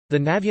The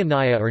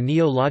Navya-Nyāya or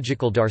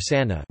Neo-Logical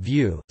Darsana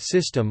view,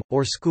 system,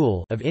 or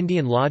school of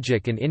Indian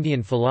logic and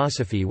Indian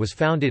philosophy was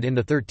founded in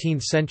the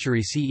 13th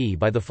century CE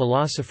by the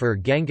philosopher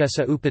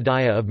Gangesa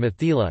Upadhyaya of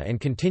Mithila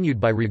and continued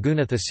by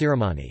Raghunatha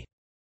Siramani.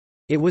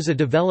 It was a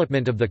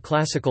development of the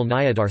classical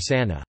Nyaya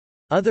Darsana.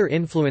 Other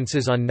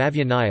influences on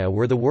Navya-Nyāya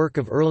were the work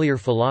of earlier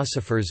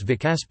philosophers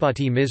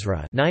Vikaspati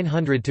Misra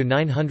 900 to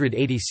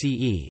 980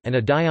 CE and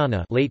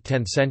Udayana late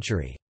 10th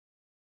century.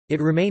 It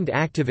remained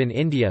active in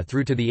India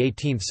through to the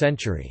 18th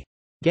century.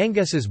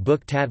 Gangesa's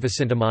book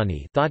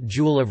Tattvacintamani, Thought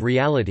Jewel of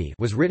Reality,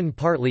 was written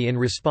partly in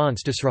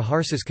response to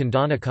Sriharsa's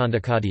Khandana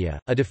Khandakadiya,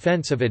 a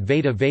defense of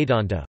Advaita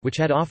Vedanta, which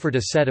had offered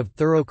a set of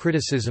thorough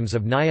criticisms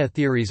of Nyaya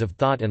theories of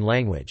thought and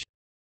language.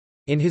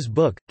 In his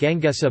book,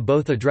 Gangesa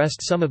both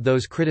addressed some of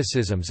those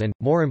criticisms and,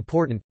 more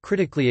important,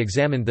 critically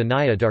examined the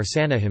Nyaya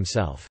Darsana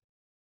himself.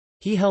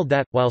 He held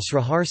that, while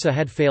Sriharsa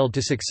had failed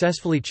to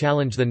successfully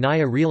challenge the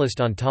Nyaya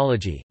realist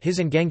ontology, his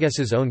and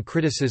Gangesa's own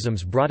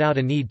criticisms brought out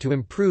a need to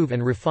improve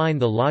and refine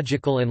the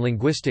logical and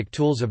linguistic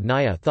tools of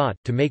Nyaya thought,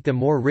 to make them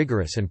more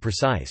rigorous and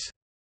precise.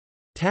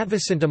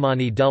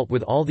 Tattvacintamani dealt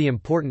with all the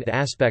important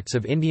aspects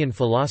of Indian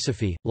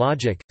philosophy,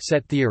 logic,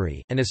 set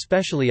theory, and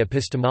especially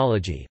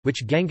epistemology,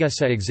 which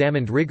Gangesa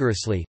examined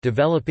rigorously,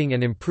 developing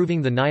and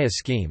improving the Nyaya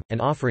scheme, and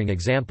offering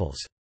examples.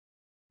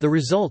 The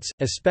results,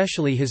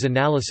 especially his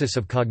analysis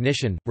of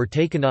cognition, were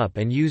taken up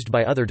and used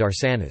by other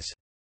darsanas.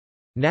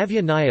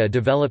 Navya-Nyāya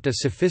developed a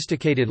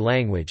sophisticated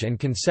language and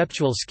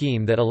conceptual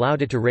scheme that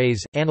allowed it to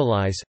raise,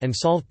 analyze, and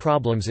solve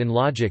problems in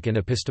logic and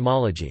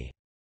epistemology.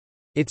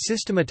 It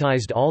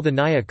systematized all the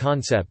Nyaya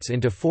concepts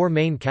into four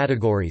main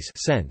categories: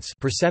 sense,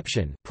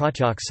 perception,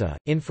 pratyaksa,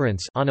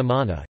 inference,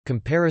 anumana,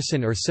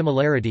 comparison or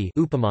similarity,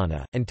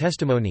 upamana, and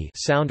testimony,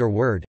 sound or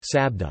word,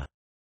 sabda.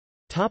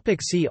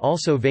 See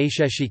also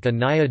Vaisheshika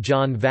Nyaya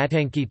John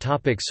Vatanki.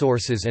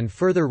 Sources and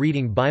further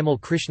reading: Bimal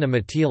Krishna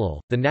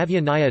Matilal, The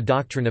Navya-Nyāya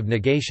Doctrine of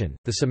Negation,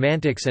 The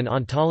Semantics and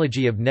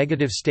Ontology of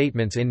Negative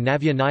Statements in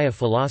Navya-Nyāya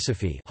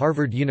Philosophy,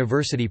 Harvard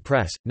University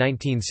Press,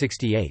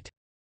 1968.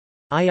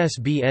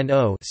 ISBN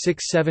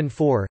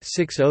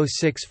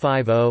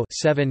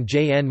 0-674-60650-7.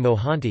 J. N.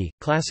 Mohanty,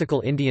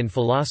 Classical Indian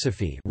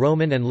Philosophy,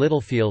 Roman and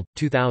Littlefield,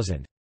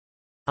 2000.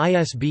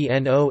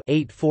 ISBN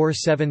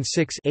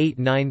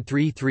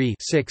 0-8476-8933-6.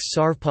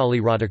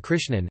 Sarvepalli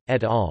Radhakrishnan,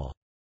 et al.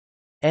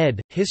 Ed.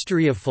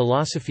 History of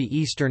Philosophy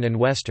Eastern and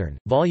Western,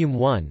 Volume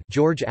 1,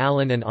 George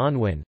Allen and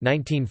Unwin,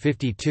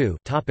 1952.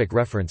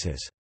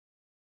 References.